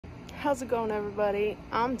How's it going, everybody?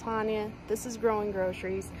 I'm Tanya. This is Growing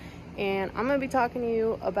Groceries, and I'm going to be talking to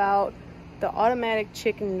you about the automatic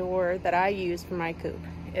chicken door that I use for my coop.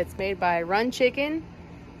 It's made by Run Chicken,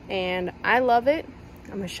 and I love it.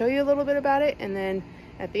 I'm going to show you a little bit about it, and then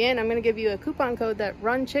at the end, I'm going to give you a coupon code that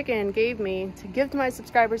Run Chicken gave me to give to my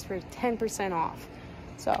subscribers for 10% off.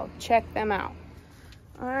 So check them out.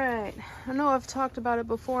 All right, I know I've talked about it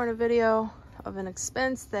before in a video of an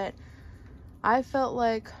expense that I felt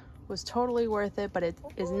like was totally worth it, but it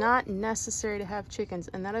is not necessary to have chickens,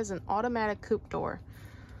 and that is an automatic coop door.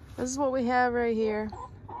 This is what we have right here.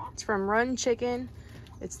 It's from Run Chicken.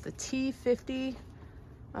 It's the T50.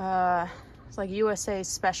 It's like USA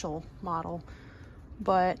special model,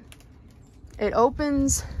 but it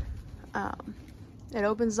opens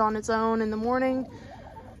on its own in the morning,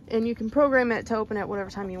 and you can program it to open at whatever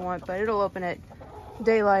time you want, but it'll open at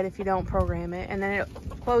daylight if you don't program it, and then it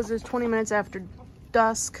closes 20 minutes after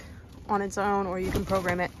dusk on its own, or you can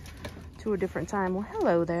program it to a different time. Well,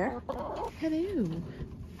 hello there. Hello.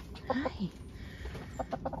 Hi.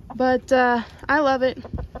 But I love it.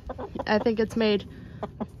 I think it's made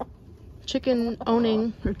chicken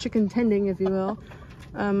owning, or chicken tending, if you will,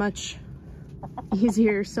 a much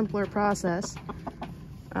easier, simpler process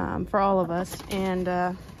for all of us. And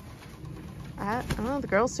I don't know, the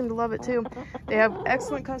girls seem to love it too. They have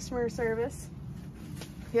excellent customer service.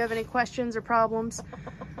 If you have any questions or problems,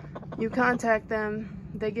 you contact them.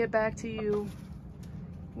 They get back to you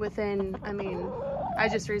within, I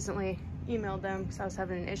just recently emailed them because I was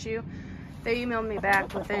having an issue. They emailed me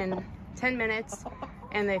back within 10 minutes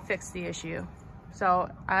and they fixed the issue. So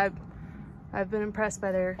I've been impressed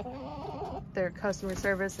by their customer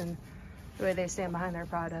service and the way they stand behind their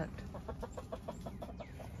product.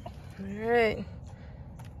 All right,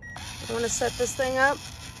 I want to set this thing up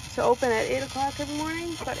to open at 8 o'clock every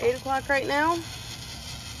morning. It's about 8 o'clock right now,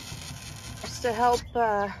 just to help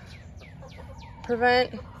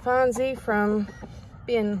prevent Fonzie from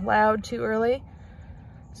being loud too early.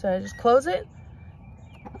 So I just close it,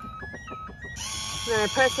 then I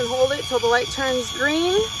press and hold it till the light turns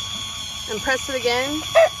green, and press it again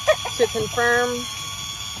to confirm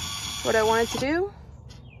what I want it to do.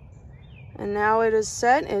 And now it is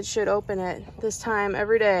set. It should open at this time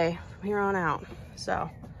every day from here on out. So,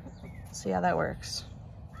 see how that works.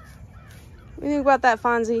 What do you think about that,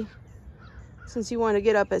 Fonzie? Since you wanted to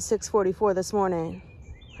get up at 6:44 this morning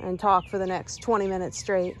and talk for the next 20 minutes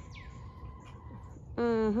straight.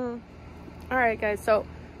 All right, guys. So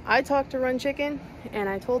I talked to Run Chicken, and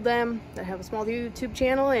I told them that I have a small YouTube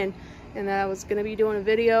channel, and that I was going to be doing a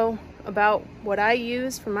video about what I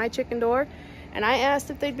use for my chicken door. And I asked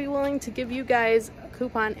if they'd be willing to give you guys a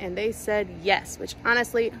coupon, and they said yes, which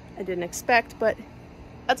honestly I didn't expect, but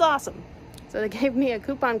that's awesome. So they gave me a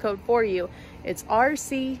coupon code for you. It's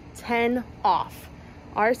RC10 off.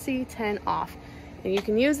 RC10 off. And you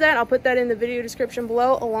can use that. I'll put that in the video description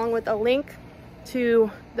below, along with a link to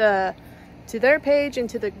their page and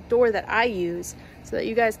to the door that I use, so that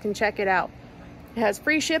you guys can check it out. It has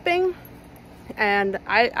free shipping, and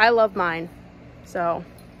I love mine. So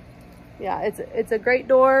yeah, it's a great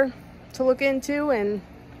door to look into, and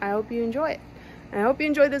I hope you enjoy it. And I hope you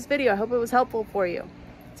enjoyed this video. I hope it was helpful for you.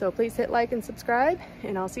 So please hit like and subscribe,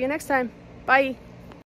 and I'll see you next time. Bye.